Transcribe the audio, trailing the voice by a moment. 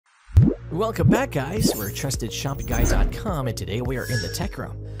Welcome back, guys. We're trustedshopguide.com, and today we are in the tech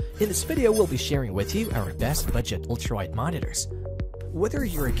room. In this video, we'll be sharing with you our best budget ultrawide monitors. Whether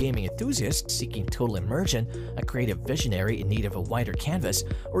you're a gaming enthusiast seeking total immersion, a creative visionary in need of a wider canvas,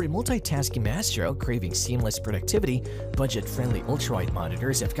 or a multitasking maestro craving seamless productivity, budget-friendly ultrawide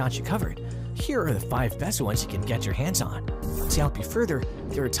monitors have got you covered. Here are the 5 best ones you can get your hands on. To help you further,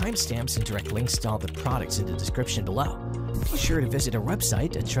 there are timestamps and direct links to all the products in the description below. Be sure to visit our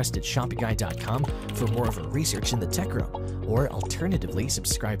website at trustedshopguide.com for more of our research in the tech room, or alternatively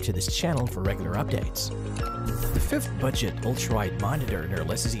subscribe to this channel for regular updates. The 5th budget ultrawide monitor in our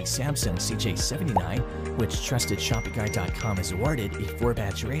list is the Samsung CJ79, which trustedshopguide.com has awarded a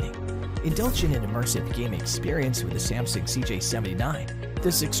 4-badge rating. Indulge in an immersive gaming experience with the Samsung CJ79.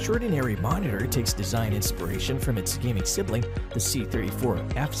 This extraordinary monitor takes design inspiration from its gaming sibling, the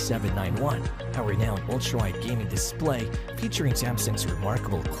C34F791, a renowned ultrawide gaming display featuring Samsung's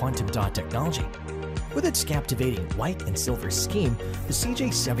remarkable quantum dot technology. With its captivating white and silver scheme, the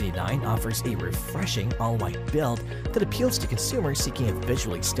CJ79 offers a refreshing all-white build that appeals to consumers seeking a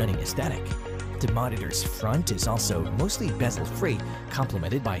visually stunning aesthetic. The monitor's front is also mostly bezel-free,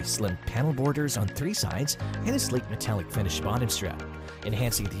 complemented by slim panel borders on 3 sides and a sleek metallic finish bottom strap.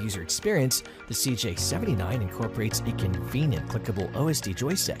 Enhancing the user experience, the CJ79 incorporates a convenient clickable OSD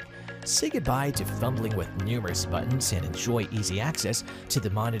joystick. Say goodbye to fumbling with numerous buttons and enjoy easy access to the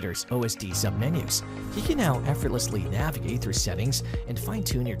monitor's OSD submenus. You can now effortlessly navigate through settings and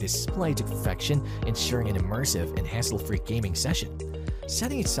fine-tune your display to perfection, ensuring an immersive and hassle-free gaming session.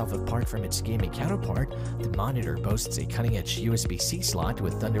 Setting itself apart from its gaming counterpart, the monitor boasts a cutting-edge USB-C slot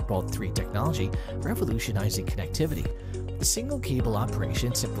with Thunderbolt 3 technology, revolutionizing connectivity. The single-cable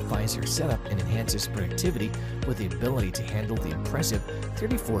operation simplifies your setup and enhances productivity with the ability to handle the impressive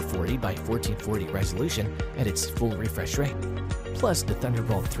 3440 by 1440 resolution at its full refresh rate. Plus, the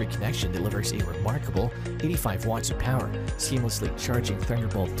Thunderbolt 3 connection delivers a remarkable 85 watts of power, seamlessly charging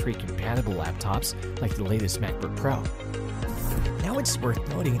Thunderbolt 3 compatible laptops like the latest MacBook Pro. Now it's worth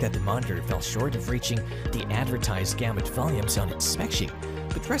noting that the monitor fell short of reaching the advertised gamut volumes on its spec sheet,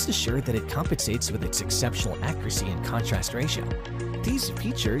 but rest assured that it compensates with its exceptional accuracy and contrast ratio. These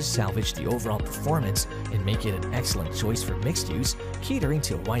features salvage the overall performance and make it an excellent choice for mixed use, catering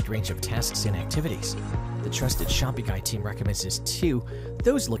to a wide range of tasks and activities. The trusted Shopping Guide team recommends this to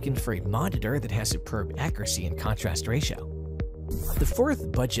those looking for a monitor that has superb accuracy and contrast ratio. The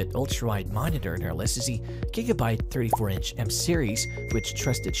 4th budget ultrawide monitor in our list is the GIGABYTE 34-inch M series, which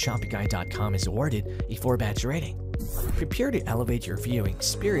trustedshopguide.com has awarded a 4-badge rating. Prepare to elevate your viewing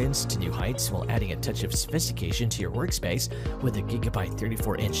experience to new heights while adding a touch of sophistication to your workspace with the GIGABYTE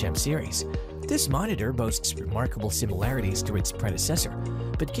 34-inch M series. This monitor boasts remarkable similarities to its predecessor,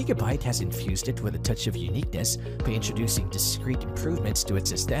 but GIGABYTE has infused it with a touch of uniqueness by introducing discrete improvements to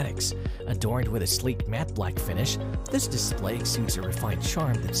its aesthetics. Adorned with a sleek matte black finish, this display exudes a refined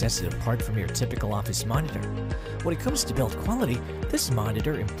charm that sets it apart from your typical office monitor. When it comes to build quality, this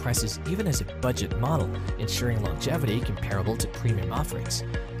monitor impresses even as a budget model, ensuring longevity comparable to premium offerings.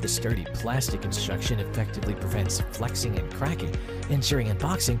 The sturdy plastic construction effectively prevents flexing and cracking, ensuring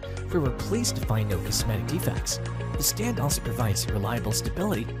unboxing, where we're pleased to find no cosmetic defects. The stand also provides reliable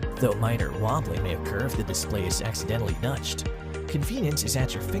stability, though minor wobbling may occur if the display is accidentally nudged. Convenience is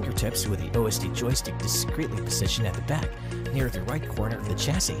at your fingertips with the OSD joystick discreetly positioned at the back, near the right corner of the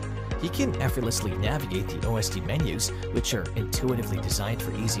chassis. You can effortlessly navigate the OSD menus, which are intuitively designed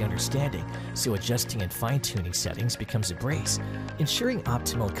for easy understanding, so adjusting and fine-tuning settings becomes a breeze, ensuring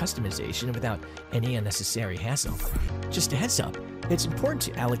optimal customization without any unnecessary hassle. Just a heads up, it's important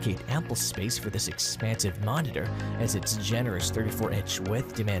to allocate ample space for this expansive monitor, as its generous 34-inch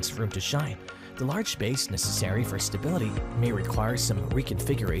width demands room to shine. The large space necessary for stability may require some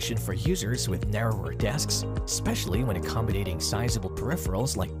reconfiguration for users with narrower desks, especially when accommodating sizable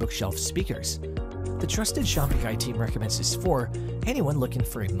peripherals like bookshelf speakers. The trusted Shopping Guide team recommends this for anyone looking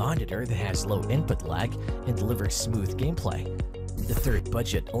for a monitor that has low input lag and delivers smooth gameplay. The 3rd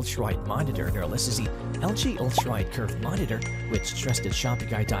budget ultrawide monitor in our list is the LG Ultrawide Curved Monitor, which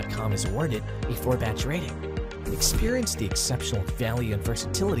trustedshopguide.com has awarded a 4-badge rating. Experience the exceptional value and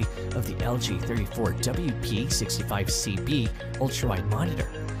versatility of the LG 34WP65CB ultrawide monitor.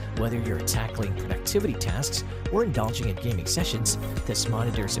 Whether you're tackling productivity tasks or indulging in gaming sessions, this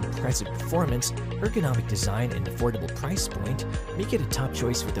monitor's impressive performance, ergonomic design, and affordable price point make it a top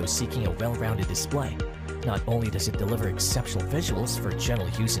choice for those seeking a well-rounded display. Not only does it deliver exceptional visuals for general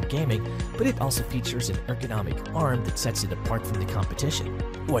use in gaming, but it also features an ergonomic arm that sets it apart from the competition.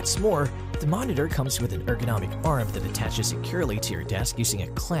 What's more, the monitor comes with an ergonomic arm that attaches securely to your desk using a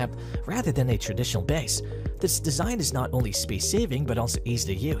clamp rather than a traditional base. This design is not only space-saving but also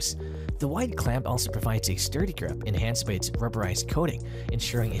easy to use. The wide clamp also provides a sturdy grip enhanced by its rubberized coating,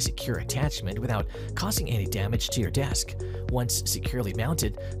 ensuring a secure attachment without causing any damage to your desk. Once securely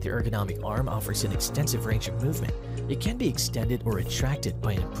mounted, the ergonomic arm offers an extensive range of movement. It can be extended or retracted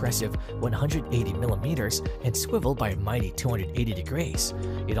by an impressive 180 millimeters and swiveled by a mighty 280 degrees.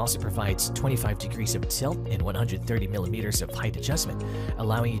 It also provides 25 degrees of tilt and 130 millimeters of height adjustment,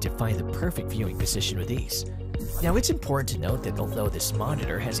 allowing you to find the perfect viewing position with ease. Now, it's important to note that although this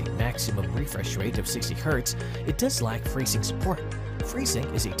monitor has a maximum refresh rate of 60 Hz, it does lack FreeSync support.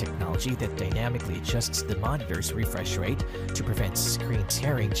 FreeSync is a technology that dynamically adjusts the monitor's refresh rate to prevent screen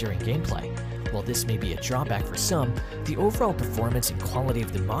tearing during gameplay. While this may be a drawback for some, the overall performance and quality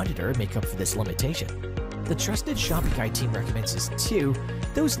of the monitor make up for this limitation. The trusted Shopping Guide team recommends this to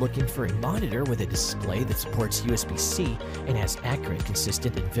those looking for a monitor with a display that supports USB-C and has accurate,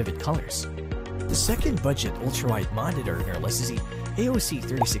 consistent, and vivid colors. The second budget ultrawide monitor in our list is the AOC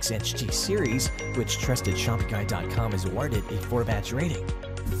 36-inch G series, which TrustedShoppingGuide.com has awarded a 4-badge rating.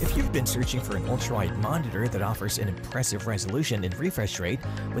 If you've been searching for an ultrawide monitor that offers an impressive resolution and refresh rate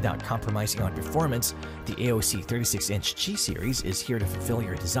without compromising on performance, the AOC 36-inch G series is here to fulfill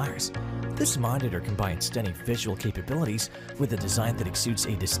your desires. This monitor combines stunning visual capabilities with a design that exudes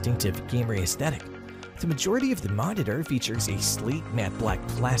a distinctive gamer aesthetic. The majority of the monitor features a sleek matte black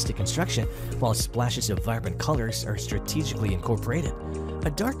plastic construction, while splashes of vibrant colors are strategically incorporated.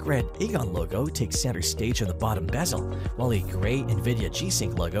 A dark red Aegon logo takes center stage on the bottom bezel, while a gray NVIDIA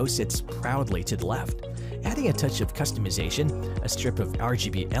G-Sync logo sits proudly to the left. Adding a touch of customization, a strip of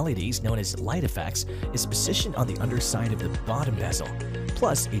RGB LEDs known as light effects is positioned on the underside of the bottom bezel.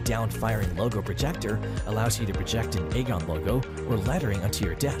 Plus, a down-firing logo projector allows you to project an Aegon logo or lettering onto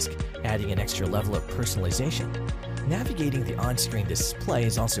your desk, adding an extra level of personalization. Navigating the on-screen display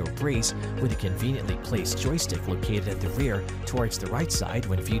is also a breeze, with a conveniently placed joystick located at the rear towards the right side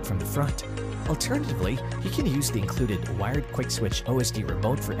when viewed from the front. Alternatively, you can use the included wired quick-switch OSD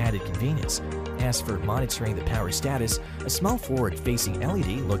remote for added convenience. As for monitoring the power status, a small forward-facing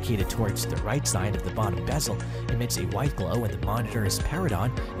LED located towards the right side of the bottom bezel emits a white glow when the monitor is powered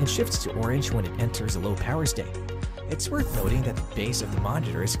on and shifts to orange when it enters a low power state. It's worth noting that the base of the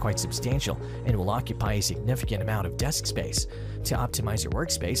monitor is quite substantial and will occupy a significant amount of desk space. To optimize your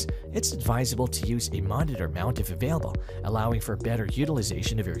workspace, it's advisable to use a monitor mount if available, allowing for better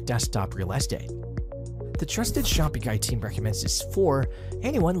utilization of your desktop real estate. The trusted Shopping Guide team recommends this for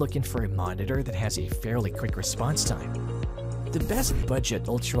anyone looking for a monitor that has a fairly quick response time. The best budget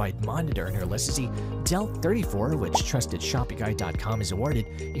ultrawide monitor in our list is the Dell 34, which TrustedShoppingGuide.com has awarded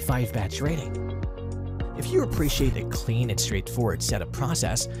a 5-badge rating. If you appreciate a clean and straightforward setup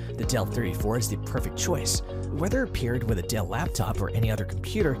process, the Dell 34 is the perfect choice. Whether paired with a Dell laptop or any other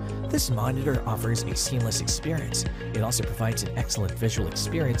computer, this monitor offers a seamless experience. It also provides an excellent visual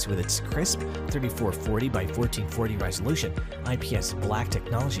experience with its crisp 3440 by 1440 resolution, IPS black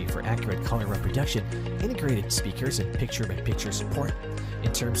technology for accurate color reproduction, integrated speakers, and picture-by-picture support.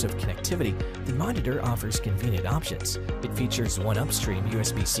 In terms of connectivity, the monitor offers convenient options. It features one upstream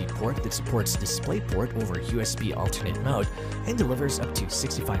USB-C port that supports DisplayPort over USB alternate mode and delivers up to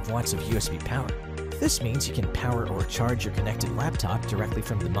 65 watts of USB power. This means you can power or charge your connected laptop directly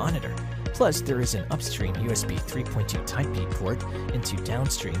from the monitor. Plus, there is an upstream USB 3.2 Type-B port into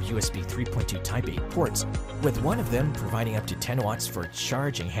downstream USB 3.2 Type-A ports, with one of them providing up to 10 watts for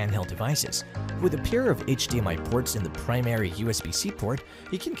charging handheld devices. With a pair of HDMI ports in the primary USB-C port,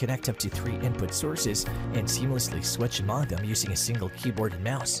 you can connect up to 3 input sources and seamlessly switch among them using a single keyboard and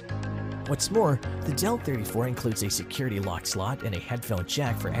mouse. What's more, the Dell 34 includes a security lock slot and a headphone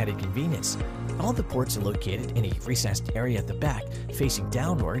jack for added convenience. All the ports are located in a recessed area at the back, facing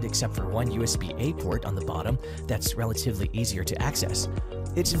downward except for one USB-A port on the bottom that's relatively easier to access.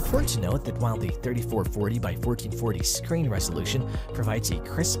 It's important to note that while the 3440 by 1440 screen resolution provides a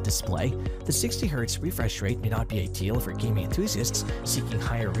crisp display, the 60 Hz refresh rate may not be ideal for gaming enthusiasts seeking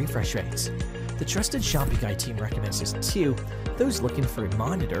higher refresh rates. The trusted Shopping Guide team recommends this to those looking for a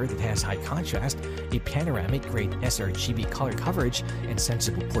monitor that has high contrast, a panoramic-grade sRGB color coverage, and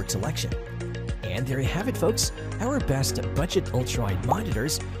sensible port selection. And there you have it, folks, our best budget ultrawide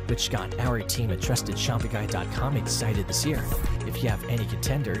monitors. which got our team at TrustedShoppingGuide.com excited this year. If you have any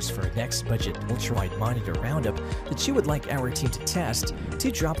contenders for a next budget ultrawide monitor roundup that you would like our team to test,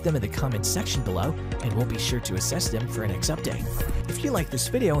 do drop them in the comments section below, and we'll be sure to assess them for our next update. If you like this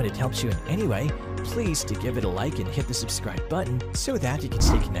video and it helps you in any way, please do give it a like and hit the subscribe button so that you can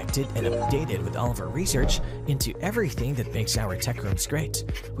stay connected and updated with all of our research into everything that makes our tech rooms great.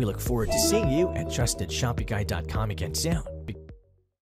 We look forward to seeing you at TrustedShoppingGuide.com again soon.